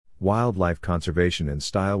Wildlife conservation in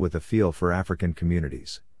style with a feel for African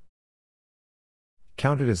communities.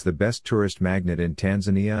 Counted as the best tourist magnet in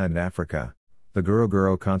Tanzania and Africa, the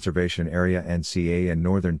Ngorongoro Conservation Area (NCA) in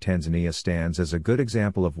northern Tanzania stands as a good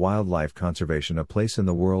example of wildlife conservation, a place in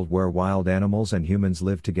the world where wild animals and humans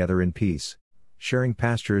live together in peace, sharing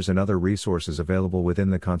pastures and other resources available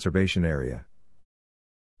within the conservation area.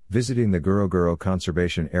 Visiting the Ngorongoro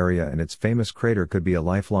Conservation Area and its famous crater could be a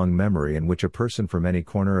lifelong memory in which a person from any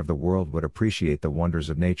corner of the world would appreciate the wonders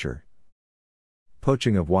of nature.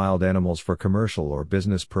 Poaching of wild animals for commercial or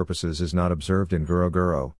business purposes is not observed in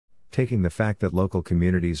Ngorongoro, taking the fact that local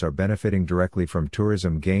communities are benefiting directly from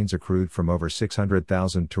tourism gains accrued from over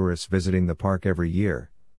 600,000 tourists visiting the park every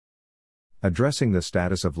year. Addressing the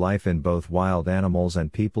status of life in both wild animals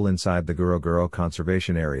and people inside the Ngorongoro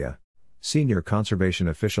Conservation Area, Senior Conservation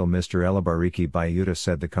Official Mr. Elabariki Bayuta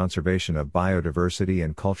said the conservation of biodiversity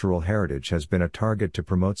and cultural heritage has been a target to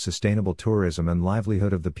promote sustainable tourism and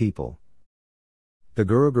livelihood of the people. The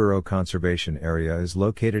Ngorongoro Conservation Area is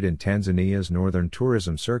located in Tanzania's northern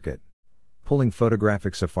tourism circuit, pulling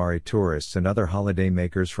photographic safari tourists and other holiday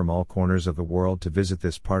makers from all corners of the world to visit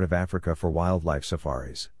this part of Africa for wildlife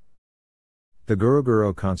safaris. The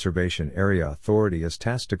Ngorongoro Conservation Area Authority is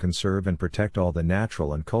tasked to conserve and protect all the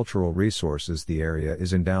natural and cultural resources the area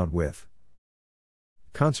is endowed with.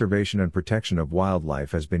 Conservation and protection of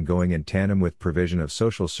wildlife has been going in tandem with provision of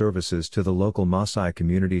social services to the local Maasai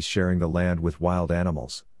communities sharing the land with wild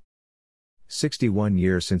animals. 61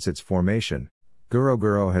 years since its formation,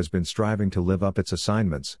 Ngorongoro has been striving to live up its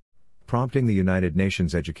assignments, prompting the United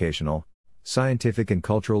Nations Educational, Scientific and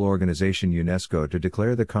Cultural Organization UNESCO to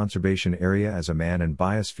declare the conservation area as a man and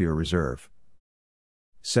biosphere reserve.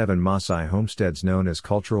 7 Maasai homesteads known as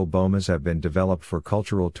cultural bomas have been developed for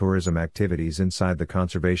cultural tourism activities inside the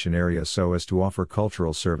conservation area so as to offer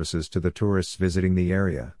cultural services to the tourists visiting the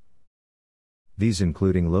area. These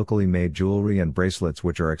including locally made jewelry and bracelets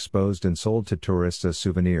which are exposed and sold to tourists as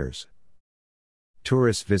souvenirs.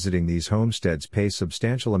 Tourists visiting these homesteads pay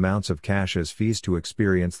substantial amounts of cash as fees to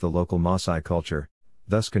experience the local Maasai culture,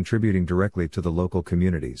 thus contributing directly to the local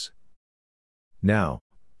communities. Now,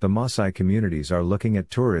 the Maasai communities are looking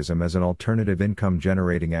at tourism as an alternative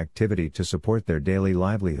income-generating activity to support their daily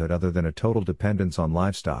livelihood other than a total dependence on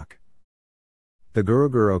livestock. The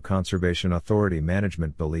Ngorongoro Conservation Authority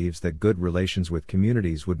management believes that good relations with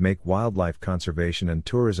communities would make wildlife conservation and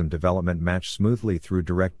tourism development match smoothly through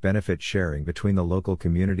direct benefit sharing between the local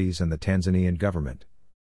communities and the Tanzanian government.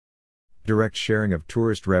 Direct sharing of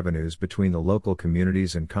tourist revenues between the local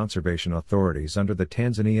communities and conservation authorities under the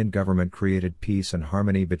Tanzanian government created peace and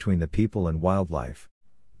harmony between the people and wildlife,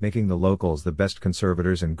 making the locals the best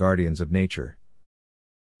conservators and guardians of nature.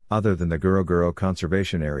 Other than the Ngorongoro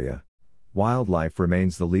Conservation Area, wildlife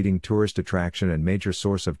remains the leading tourist attraction and major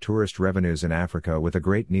source of tourist revenues in Africa with a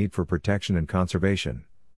great need for protection and conservation.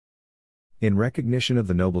 In recognition of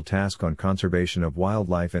the noble task on conservation of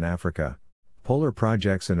wildlife in Africa, Polar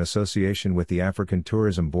Projects in association with the African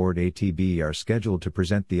Tourism Board (ATB) are scheduled to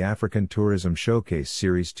present the African Tourism Showcase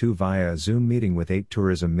Series 2 via a Zoom meeting with 8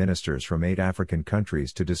 tourism ministers from 8 African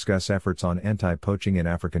countries to discuss efforts on anti-poaching in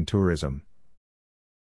African tourism,